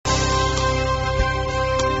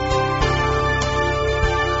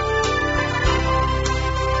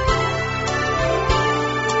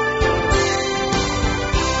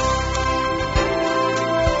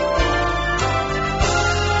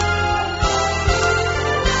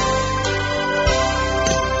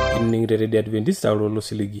Redi Adventista ololo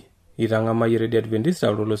siligi itangama Redi Adventista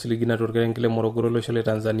ololo siligi na torkerenkile Morogoro losho le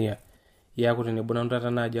Tanzania yaku tenebo na ntata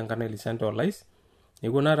naji Enkana Elisante Olais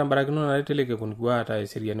nikuna tambarakino na teleke kunikuata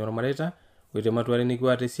eseriani ormareta oitematuare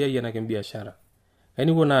nikuata esiai ena biashara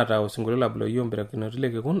kaini kuna ata osingolo lablo yomberakino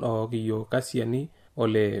teleke kun okiyo Kasiani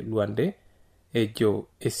Ole Luande ejo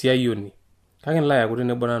esiaioni kake nlaya kuti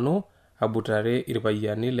tenebo nanu abutare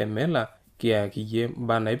irpayiani lemela kiakiye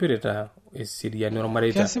bana ipirita eseriani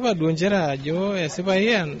ormareta kesipa duonjera ajo esipa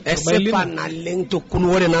yan esipa naleng tukun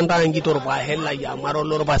wore nanda ngitor ba hella ya maro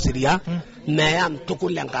lor basiria mayam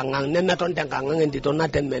tukul lenkangang nemeton tenkangang endito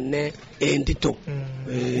natemene endito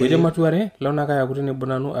wede matuare launa kaya kuti tenebo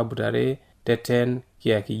nanu abutare teten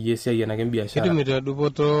kiakiye esiai ena biashara kitumito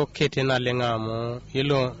dupoto kete nalenga amo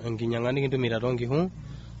yelo enkinyang'ani kitumita tonkihu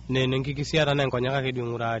nenkikisiata na enkonyaka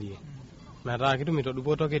kidungurari mata kitumito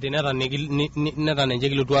dupoto kete neta nenje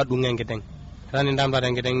kilotu adunga enkiteng rani ndamba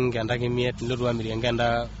enkiteng ngenda kimiet nilotu amiri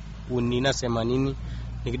ngenda 80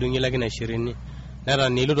 nikidungi laki na 20 neta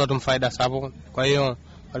nilotu atum faida sapuk kwa hiyo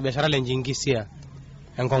biashara lenjingisia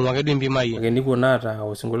enkongwa kedu mbimai ngenipo nata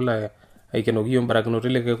osingolo la aikenokiyo mbarakino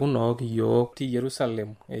teleke kuno kiyo ti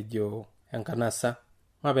Jerusalem ejo enkanasa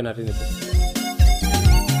mapena tenebo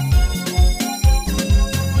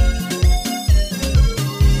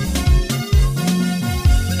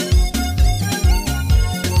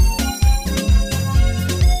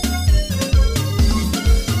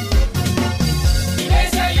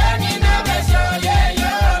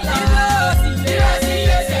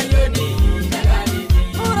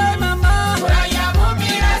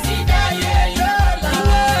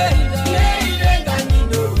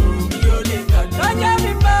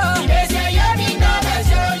Yes,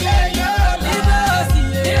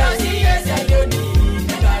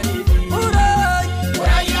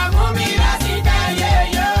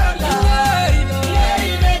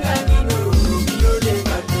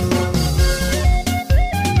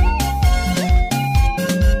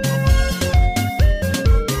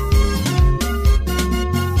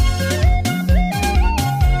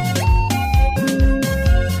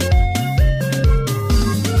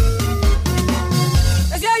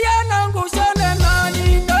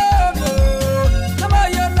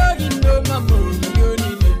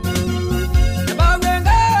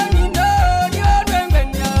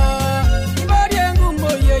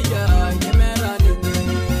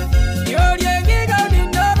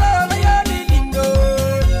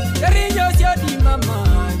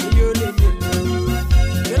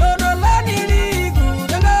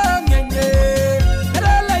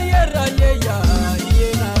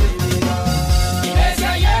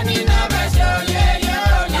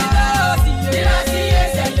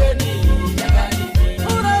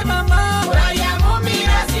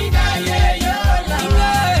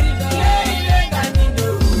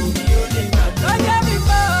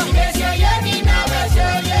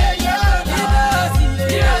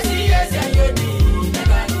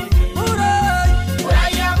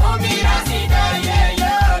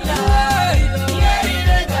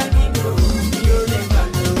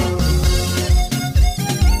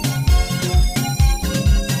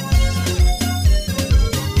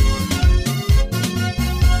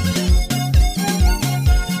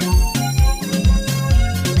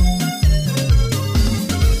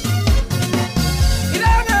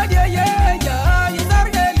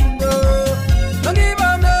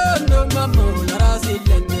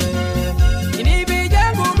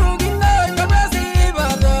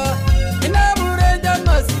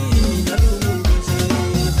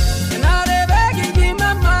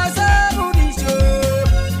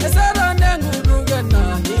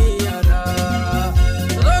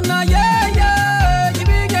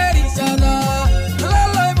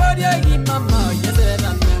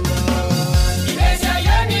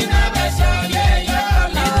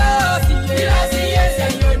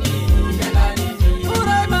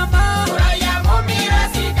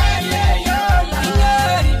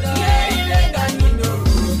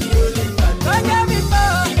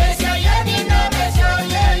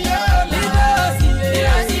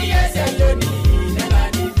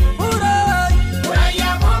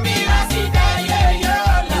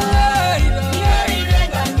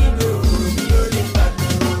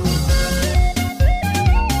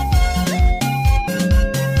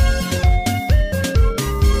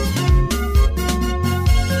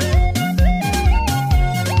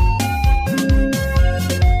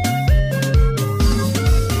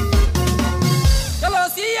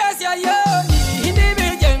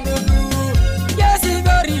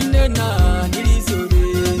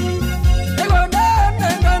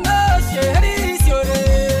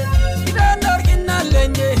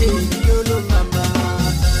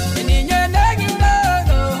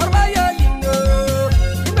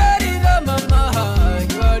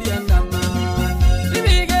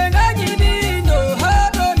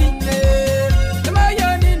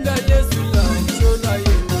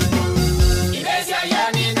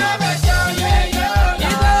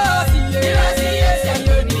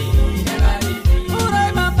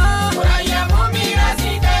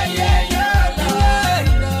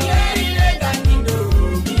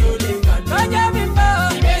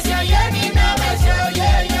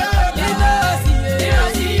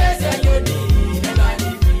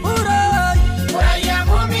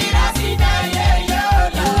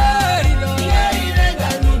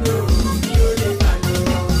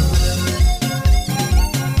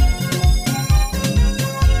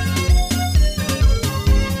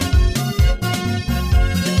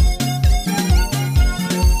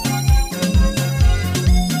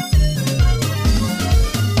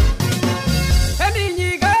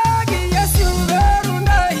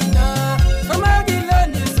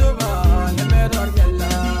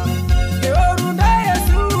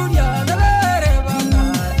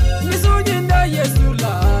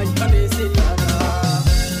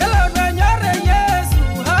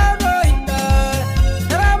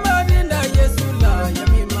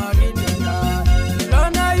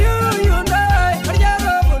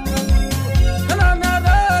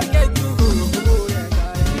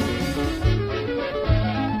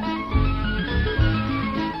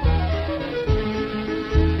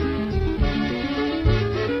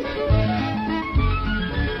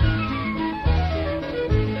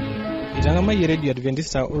 ai Radio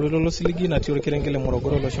Adventista ololo siligi natii orkerenke le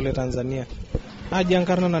Morogoro olosho le Tanzania. Aji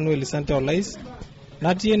enkarna nanu Elisante Olais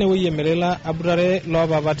natii enewueji emerela aburare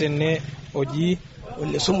loopapa tene oji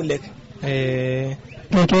Ole Sumulek.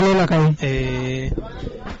 Kekelela kai.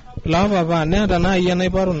 Loopapa neeta nai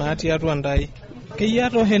enaiparu natii atua ntai. Keyia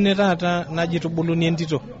tohene taata naji tubuluni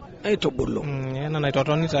entito. Aitubulu. Ena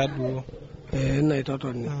naitotoni taaduo.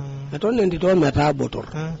 Naitotoni. Etoni entito metaa botor.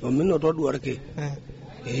 Ominoto duarke.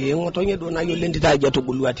 Ngotonye do na yole entito aja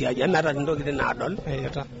tubulu ati aja meeta ntokitin naadol.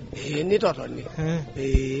 Eta. Nitotoni.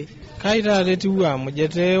 Kai taata etiu amu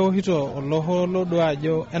jete ohito oloho lodo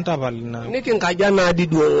ajo entapal na. Nikinkaja naadi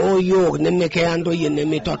duo oyo nemekeya ntoyie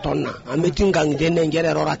nemitotona. Ametingang'ite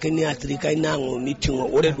nenjere rorakeni atrika inang'o miting'o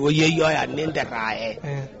ore duo yeyo ya nenderae.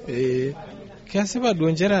 Kiasipa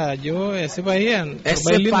duo njere ajo esipa ian.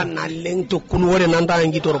 Esipa naleng tukul ore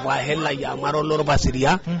nantaangi torpaahela ya maro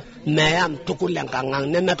lorbasiria meyam tukul enkang'ang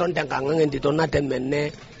nemeton tenkang'ang entito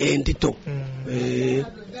natemene entito.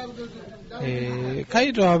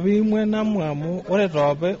 Kai topi mwena mwamu ore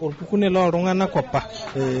tope orpukune loltung'anak opa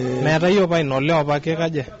meetai opa inole opa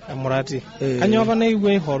kekaja emurati kanyo apa naiwuo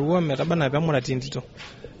aihorua metaba na pemurati entito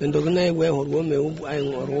entoki naiwuo aihorua meupu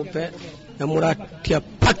aing'oru pe emurati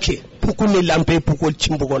apake pukune lampe pukul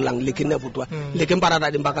chimbuko lang likineputwa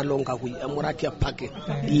likimparata mpaka lonkakui emurati apake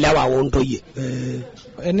lewa ontoyie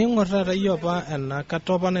ening'or taata iyie opa ena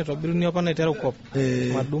kata opa naitobiruni opa naiteru kop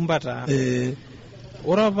madumba taa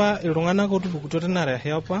ore apa iltung'anak otupukutuo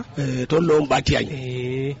tenarehe apa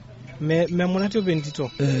tolombatiai memurati opa entito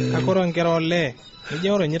kake ore nkera olee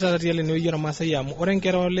nijia ore nye taata tiale enewueji ormaasai amu ore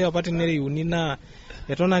nkera olee apa tenereuni naa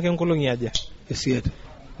eton ake nkolong'i aja esiet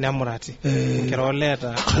nemurati nkera olee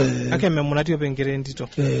taa kake memurati opa nkera entito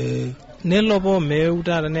nelo po meu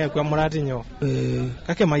taata neeku emurati nyoo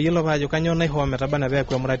kake mayiolo pa ajo kanyo naihoo metaba na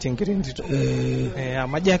peeku emurati nkera entito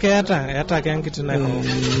amaji ake eeta ake enkiti naihoo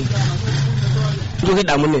Tuke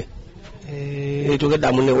damune. Tuke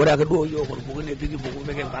damune ore ake duo yo korpukune piki buku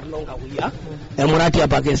peke barno ngakuya. Emurati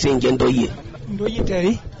apake senje ndoye. Ndoye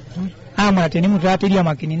teri. Amurati ni mutapiri ya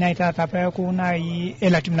makini na itata pa ku na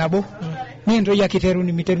elatim nabo. Ni ndoye akiteru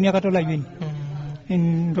ni miteru ni akatola yweni.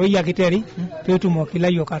 Ndoye akiteri petumo kila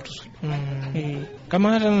yo katusu.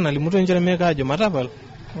 Kama hata nalimuto njere meka ajo matapal.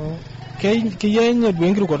 Kiyenye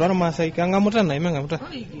duengiru kwa dora masai kangamuta na imengamuta.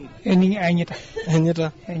 Eni anyita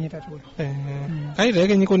tu. Kai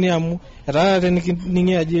reke nyiko ni amu era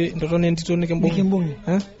ningi aje ndotone entito nikimbungi.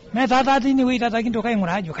 Me tata tini wi tata kinto kai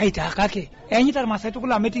ngurajo kai ta kake. Anyita masai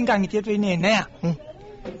tukula metinga ngitieto ine nea.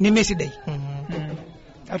 Ni mesidai.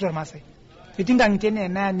 Ator masai. Itinga ngitene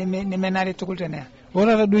na nemenare tukulte nea.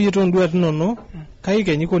 Ora ta duye to ndua tinono kai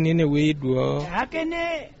ke nyiko ni ne wi duo.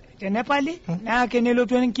 Akene tenepali na kenelo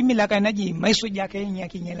twen kimila kanaji maisu jake nya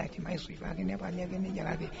kinyelati maisu ifake nepali yake ne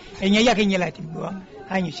jake enya yake nyelati bwa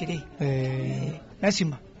hanyu shiri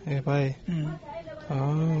nasima pai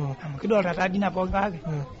kido tata dina pokake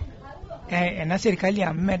na serikali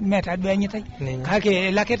ya meta dwa nyitai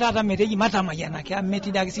kake lake tata meteji mata mayana ke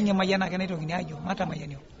ameti dake sinye mayana ke naito kinyajo mata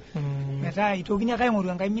mayani meta itoginya kai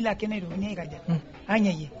nguru ngai mila ke naito kinyai kaja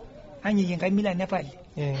anyaye ngai mila nepali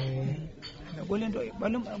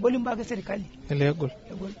Golem ba serikali. Elegol.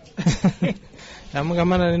 Namu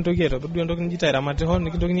kama na ntoki eto dudu ntoki njitaira mate hon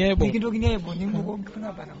nikintoki nyebo. Nikintoki nyebo ningo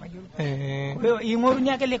kuna bana majuru. Kwa ingoru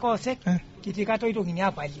nyake le kosek kitika to itoki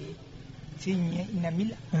nyapali. Sinye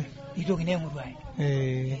inamila. Itoki nyenguru ai.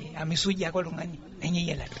 Amisuji akolo ngani enye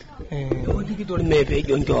yela. Odikito mebe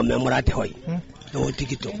jonjo memurate hoy.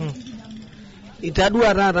 Odikito.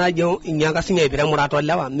 Itadua rara jo inyanga sinye ibira murato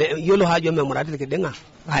lewa yolo hajo memurate kidenga.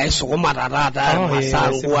 Ai sokoma rata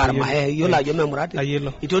masangu arma yolo hajo memurate.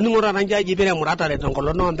 Itoni ngora ranja jibere murata re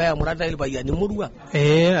tongolo no mbe murata ilbaya ni murua.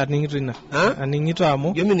 Aningito ina. Aningito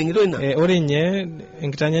amu. Yomi ningito ina. Ore nye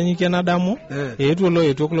enkitanyanyiki na damu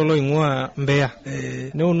etulo ingua Mbeya.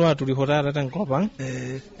 Ne unu aturi hotara tenkopang.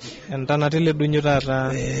 Entana tele dunyo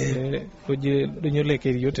tata dunyo le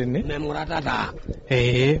kerio tene. Memurata ta.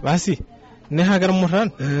 Basi. Nehagar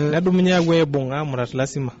muran nadumunya gwe bonga murat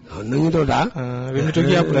lasima ningito da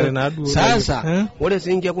bemitoki apulare na adu sasa ore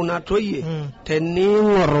sinje kuna toye teni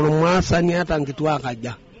ngoro masani atangitwa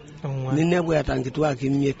kaja nine bwe atangitwa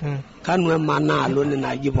kimyet kanwe mana alo ni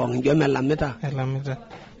najibong jome lamita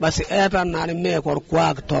basi eta nare me kor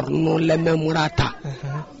kwak torno leme murata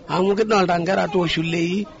amu kidol tangera to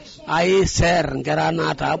shulei ai ser ngera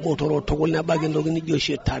na ta botoro tokul na bagindo ni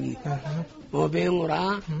joshetani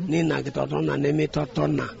Obengura nina kitotona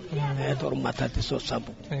nemitotona tor matati so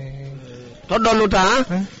sabu todoluta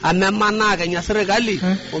amemana kenya serikali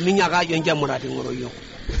ominya ka jonja murati ngoro yo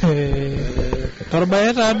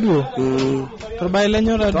torbaeta adu torbai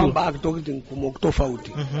lenyo radio tomba tokitin kumok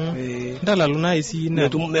tofauti ndala luna isi ina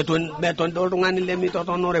meton do tungani le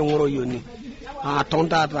mitotonore ngoro yoni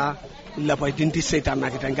tontata la paitinti setana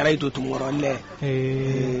kitangara ito tumoro le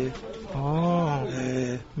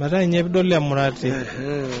mara nyebdo le murate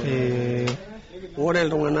ore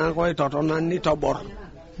tungana ko totona ni tobor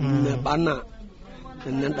ne bana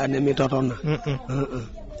nenda ne mitotona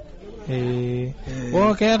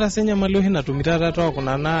o kera senya maluhi na tumitata to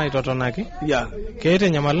kuna na itotonaki ya kete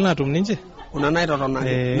nyamal na tumninje kuna na itotonaki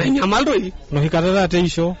me nyamal doi no hikatata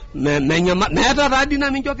teisho me nyamal meta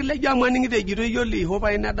radina minjo kile jamani ngite jiro yoli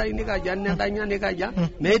hopa ina dai ni kaja ne danya ni kaja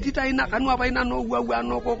me tita ina kanwa pa ina no gwa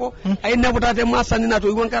no koko aina butate masani na to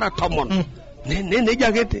igon kara tomon ne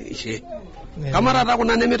jagete she kamara ta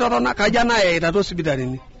kuna ne mitotona kaja na eta to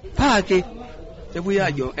hospitalini pake tebu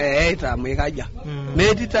yajo eta me kaja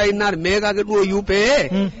medita inar mega ke do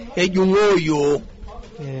yupe ejungoyo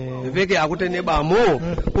veke akutene bamo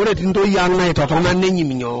ore tindo yana itotona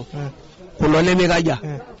nenyiminyo kulole me kaja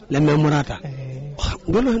le memorata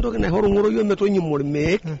ngolo ndo kana horo ngoro yo meto nyimor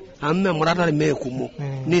me amme morata me kumo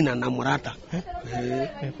nina na morata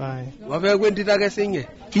wabe gwendita ke sinye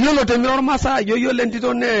yolo temiro masa yo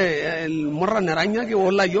lentito ne morra ne ranya ke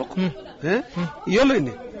wala yok yolo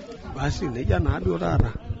ni basi ne jana ado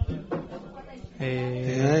rara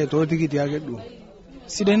to tikiti yake du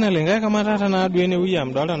sidena lenga kama tata na adu ene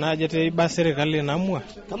William dola na jete ba serikali na mwa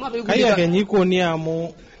kaya ke nyiko ni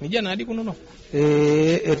amo ni jana adi kuno no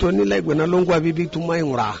eto ni legwe na longwa bibi tumai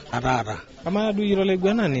ngura rara kama adu iro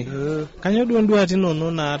legwe nani kanyo du ati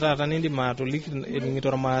no na tata nindi mato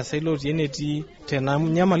likitora ma sailo yeneti tena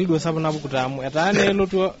nyama lido sabu na bukutamu etane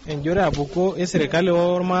loto enjore abuko serikali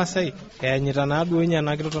o masai nyita na adu nya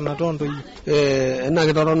na kitoto na tondo yi na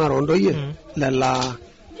kitoto na rondo yi lala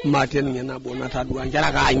matien nyana bona tadu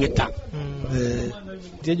anjara ka anyita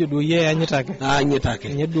jejo do ye anyitake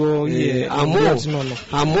nyedo ye amo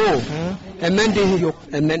emendi hiyo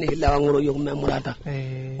emeni hila ngoro yo memorata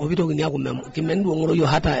obito gini ako kimendu ngoro yo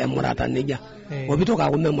hata emorata neja obito ka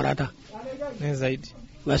ko memorata ne zaidi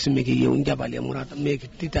basi meki ye unjabali emorata meki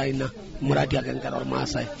titaina murati ya ngaro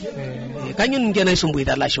masai kanyen ngena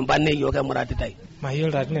isumbuita la shumbane yo ka murati tai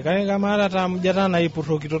mayolda ne kai kamara tam jata na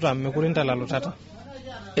ipuro kitoto amme kurinta la lotata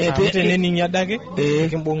tene ni nyadage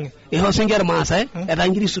kimbonge hosenger masai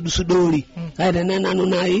etangiri sudori kai dena nanu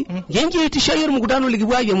nai jenje tishayir mukutano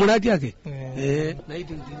likibwaje murati yake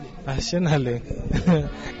naiti ndini ashenale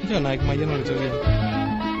ndio na kimajeno litokea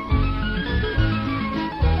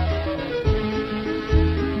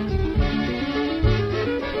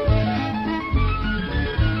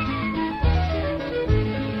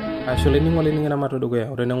ashole ningole ningana matodogo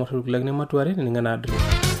ya ore nangor kulagne matuare ningana adre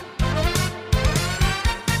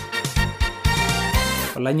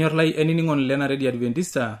Olanyor lai eniningon lena Radio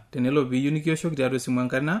Adventista tenelo biyu nikioshoki tiatua simu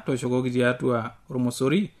enkana toshokoki tiatua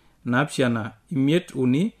ormosori naapishana imiet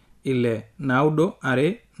uni ile naudo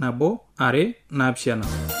are nabo are naapishana.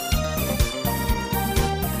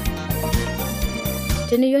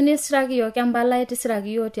 Teniyo nisiraki yo kembala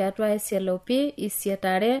itisiraki yo tiatua SLOP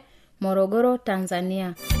isietare Morogoro,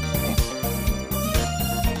 Tanzania.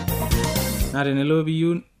 Na tenelo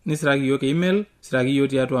biyu nisiraki yo ke email siraki yo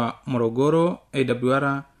tiatua Morogoro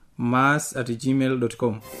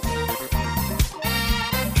awr@gmail.com.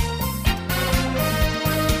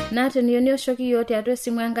 Na teniyo nioshoki yo tiatua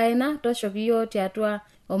simu enkaina toshoki yo tiatua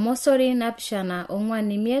omosori napishana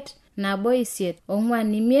ong'wan imiet nabo isiet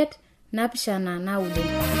ong'wan imiet napishana naudo.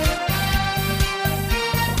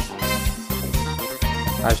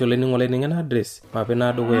 Ashole ningole ningena address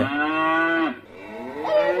mapena dogoya.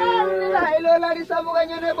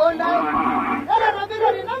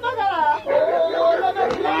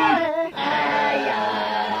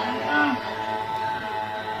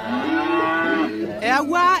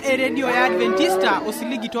 Ewa radio ya Adventista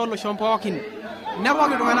osiligi tolo shompookin.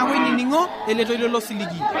 Nepoki tung'anak oinining'o eletoilo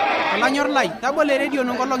losiligi. Olanyor lai tabole radio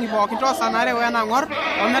nongolongi pookin toosanare wenang'or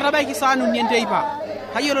ometabaiki saa uni enteipa.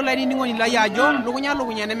 Kayiolo lainining'oni lai ajo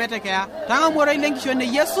lukunya nemetekea. Tang'amuoro ile nkishon e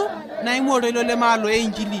Yesu naing'uoro ilo lemaalo e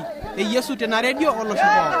Injili. E Yesu tena radio olosho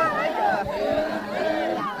pookin.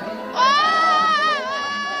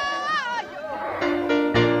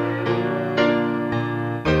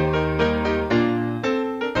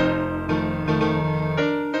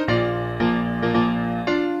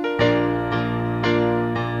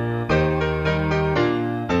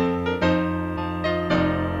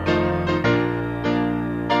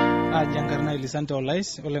 Sante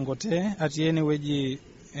olais olengote atiene weji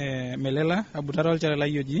melela abutara olchara la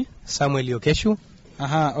yoji Samuel Okeshu.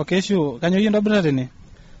 Aha, Okeshu kanyo yindo brate ne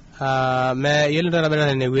Me yelo dara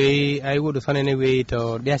brate ne we ai wodo fane ne we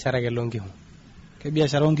to biashara ke longi hu Ke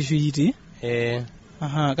biashara onkishu yiti?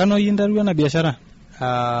 Aha, kano yindaru na biashara?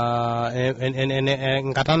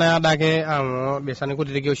 Nkatana adake biashara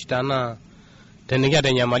kutitiki ushitana teniki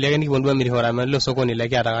atenya mali yake nikibondua miri hora melo sokoni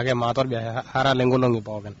leki atakake mator biashara lengolongi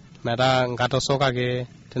poken meta ngato soka ke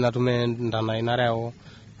tenatume ndana inareo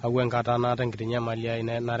awe nkatana tenkitinya mali ya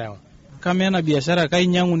inareo kama na biashara kai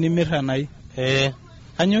nyangu ni mirha nai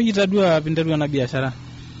kanyo yitadua pindaru na biashara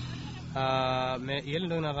me yele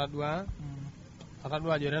ndo natadua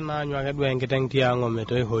atadua jore na anywa ke dua enkiteng tiango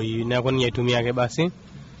meto hoi ne kon yetumia ke basi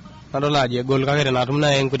nadola je gol ka kere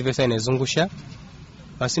natumna enkuti pesa inezungusha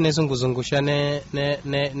basi nezunguzungusha ne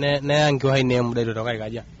angi wa ine muda toka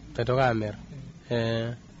ikaja toka Amera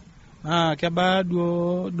ke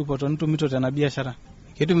bado dupoto ntumito tena biashara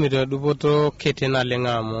kitu mito dupoto ketena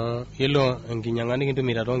lengamo yelo nginyangani kintu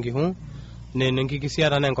mira tongi hu ne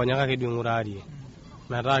ngikisiara na nkonyaka ke dungurari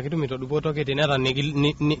mata kitu mito dupoto ketena ra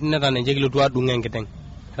neta nenje kilutu adunga ngiteng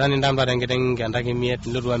rani ndamba ngiteng nganda kimiet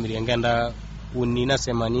ndotu amiri nganda unina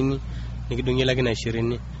 80 nikidungila kina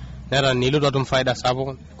 20 nera nilu dotum faida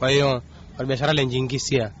sapo kwa hiyo biashara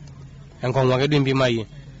lenjingisia enkongwa ke dimbi mai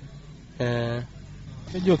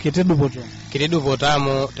kejo kete dupoto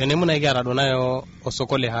amo tenemu na igara donayo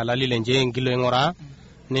osokole halali lenje ngilo ngora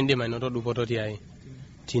nindi mainoto dupoto tiai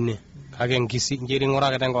tine kage ngisi njiri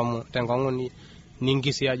ngora tengongu ni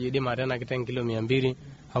ngisi aje di matena kiten kilo 200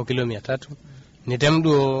 au kilo 300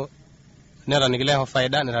 nitemdu nera nikile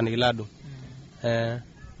faida nera nikiladu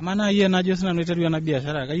mana yeye najo sana niteru na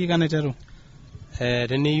biashara kai kana teru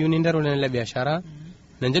teni yuni ndaru na biashara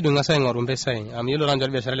nanje dunga sai ngoru pesa am yelo ranjo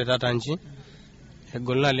biashara le tatanji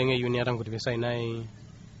golla lenge yuni atan kuti pesa nai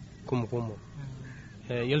kumkumo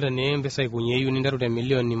yelo ne pesa kunye yuni ndaru de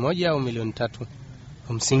milioni 1 au milioni 3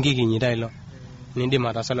 msingi kinyida ilo nindi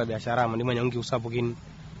matasala biashara am ndima nyangi usabukin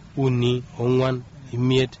uni ongwan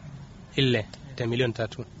imiet ille te milioni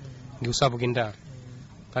 3 ngiusabukin da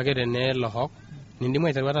kagere ne lohok nindi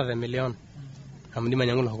mwe tarwata de milioni amdi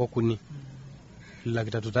manyangu lohoko kuni laki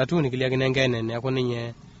 3 nikilia kinengene ne ako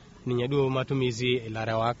ninye duo matumizi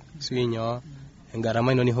ilarewak swinyo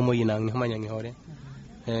ngarama ino ni homo yinang ni homanyangi hore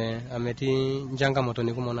ameti njanga moto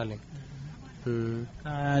ni kumona le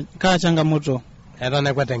ka changamoto era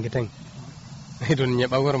na kwata ngiteng ito ninye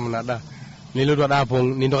bagoro munada nilodwa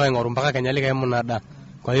dapong nindoka ngoru mpaka kanyali kaya munada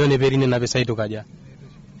kwa hiyo neberini na pesa itu kaja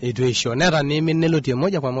itu isho nera ni minelotie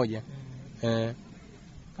moja kwa moja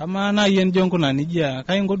kama na yen jonko na nijia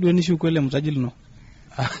kai ngodwe ni shuku ele mtajili no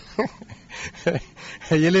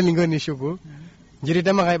yele ningo ni shuku njiri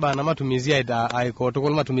tema kai bana matumizi aida aiko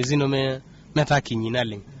tokol matumizi no meta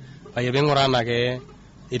kinyinale ayo bengorana ke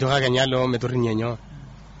itoka kenyalo meturinyenyo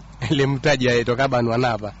ele mtaji itoka banwa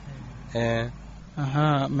napa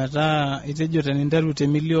aha meta itejo tenindaru te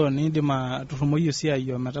milioni ndima turumoyo sia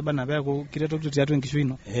iyo meta bana bako kireto kutiatu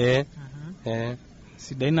nkishuino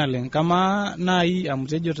sidaina len kama nai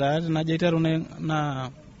amutejo tayari najaitaru na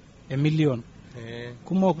milioni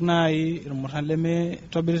kumok nai murhaleme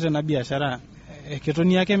tobirite na biashara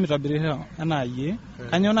ketoni yake mitobirite anaye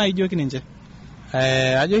kanyo nai jo kininje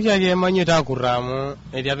ajo kyake manyita kuramo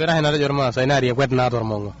edia bera hena jorma sainari kwet na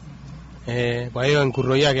tormongo kwa hiyo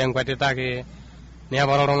nkurro yake nkwateta ke ne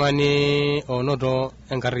abarorongani onoto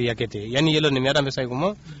enkarri yake te yani yelo ni miata pesa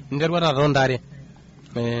ikumo nderwata rondare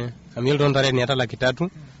amil rondare ni ata laki 3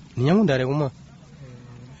 ni nyangu ndare kuma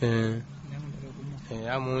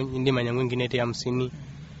amu indi manyangu ngine te 50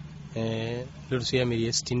 lurusi ya miri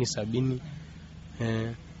 60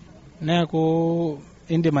 70 neko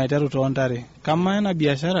indi maitaru rondare kama na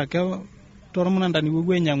biashara ke tormuna ndani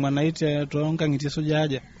gugwe nyangwa naite tonga ngiti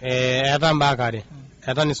sojaja ata mbakare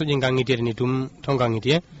ata ni soji ngangiti ni tum tonga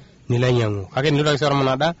ngiti ni la nyangu kake ni lura sora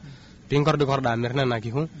manada pingor de korda merna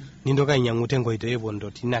nakihu ni ndoka nyangu tengo ite bondo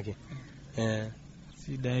tinake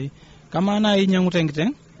sidai kama na nyangu tengite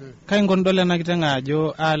kai ngondole na kitanga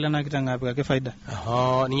ajo ala na kitanga apika ke faida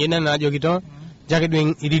ni yena na ajo kito jake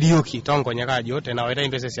dwing ididioki tongo nyaka ajo tena waita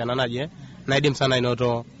impese siana naje na idim sana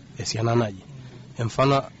inoto siana naje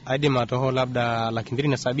mfano idim atoho labda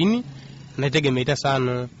 270 na itegemeita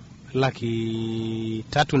sana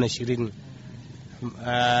 320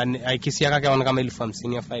 aikisia kake wana kama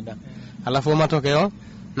 1050 ya faida alafu matokeo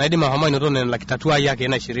na idim homa inoto na 300 yake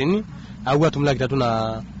na 20 au watu 300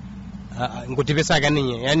 na nguti pesa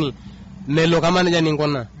gani yani melo kama nija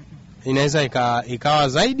ningona inaweza ikawa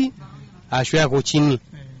zaidi ashwea kwa chini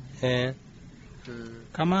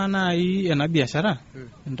kama na hii yana biashara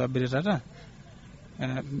ntabirita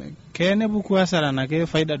kene buku asara na ke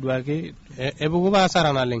faida duake buku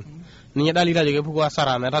asara na leng ninya dalira je buku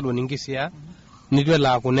asara na tado ningisia nidwe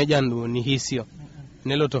la kuneja ndo ni hisio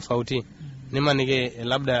nelo tofauti nima nige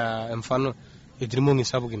labda mfano itirimongi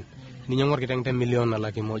sapukin ninyangor kiteng 10 million na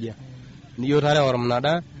laki moja niyo tare war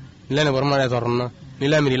mnada nilene war mnada torno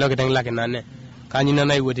nilame ni lokiteng laki 8 kanyina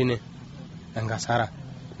na iwotine engasara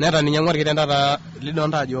neta ninyangor kiteng tata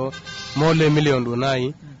lidonta jo mole million do nai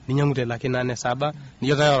ninyangute laki 8 7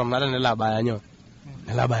 niyo tare war mnada nila baya nyo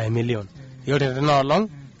nila baya million yo tete no long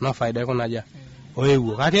no faida ko naja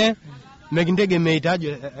oewu kake megindege meitajo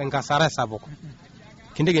engasara sapuk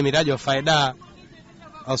kindege meitajo faida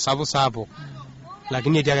au sabu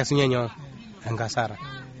lakini etiaka sinyenyo engasara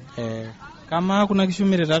kama kuna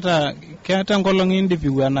kishumire tata keta ngolongi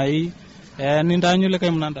indipigwa nai nindanyule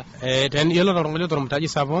kai mnanda ten yelo rongo toromtaji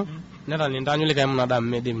sapo neta nindanyule kai mnanda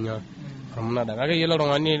medim nyo romnada kake yelo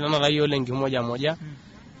rongani nana rayo lengi moja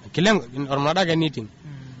kilengo romnada ke niting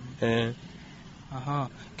aha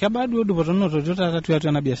kebadu dubotono to tata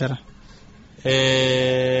tu na biashara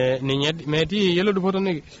ninyet meti yelo duboto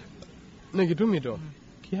ne kitumito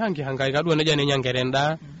hangai kadua neja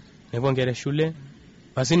nenyangerenda nebongere shule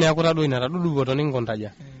basi ne akura do inara dudu boto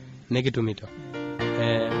ningontaja nekitumito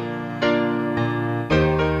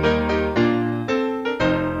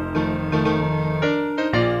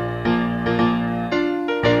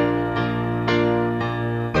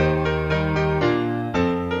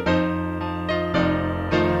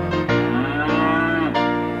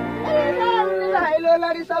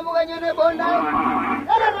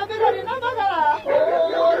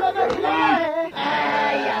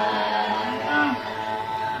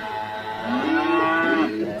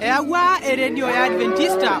Ewa radio ya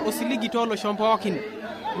Adventista osiligi tolo shompookin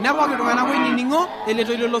nepoki tung'anak oinining'o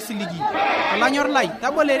eletoilo losiligi olanyor lai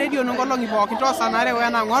tabole radio nongolong'i pookin toosanare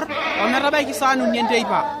wenang'or ometabaiki saa 4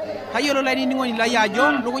 enteipa tayiolo lainining'oni lai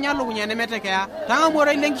ajo lukunya nemetekeya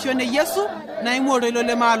tang'amuoroi lenkishon e Yesu naing'uoroi lo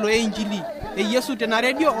lemaalo e injili e Yesu tena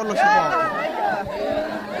radio olosho pookin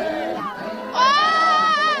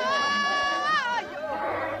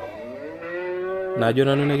najo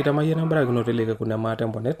nanu nekitamayiana mbarakinoto eleke kuna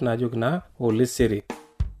maatemponet najoki naa olesere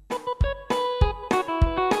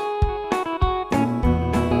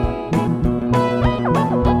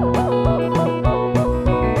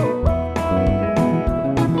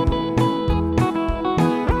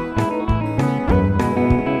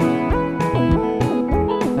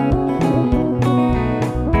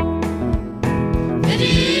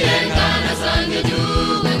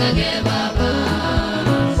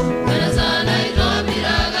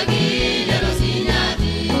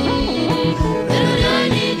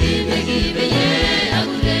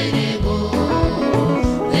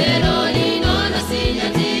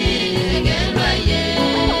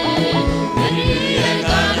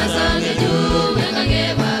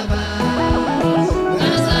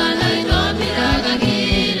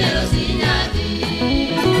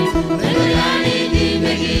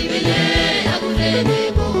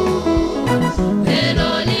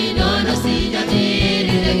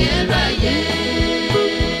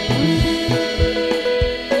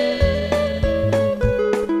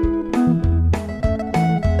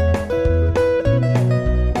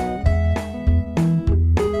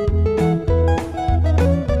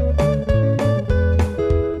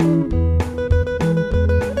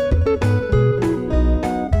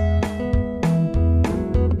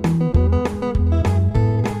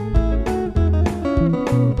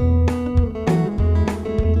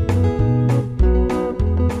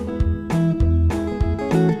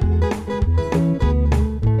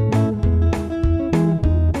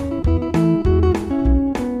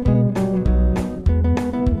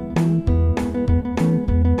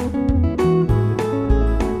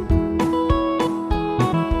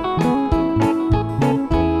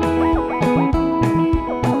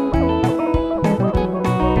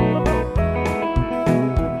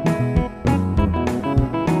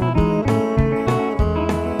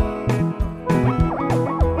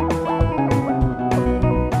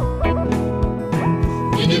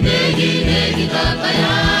Negi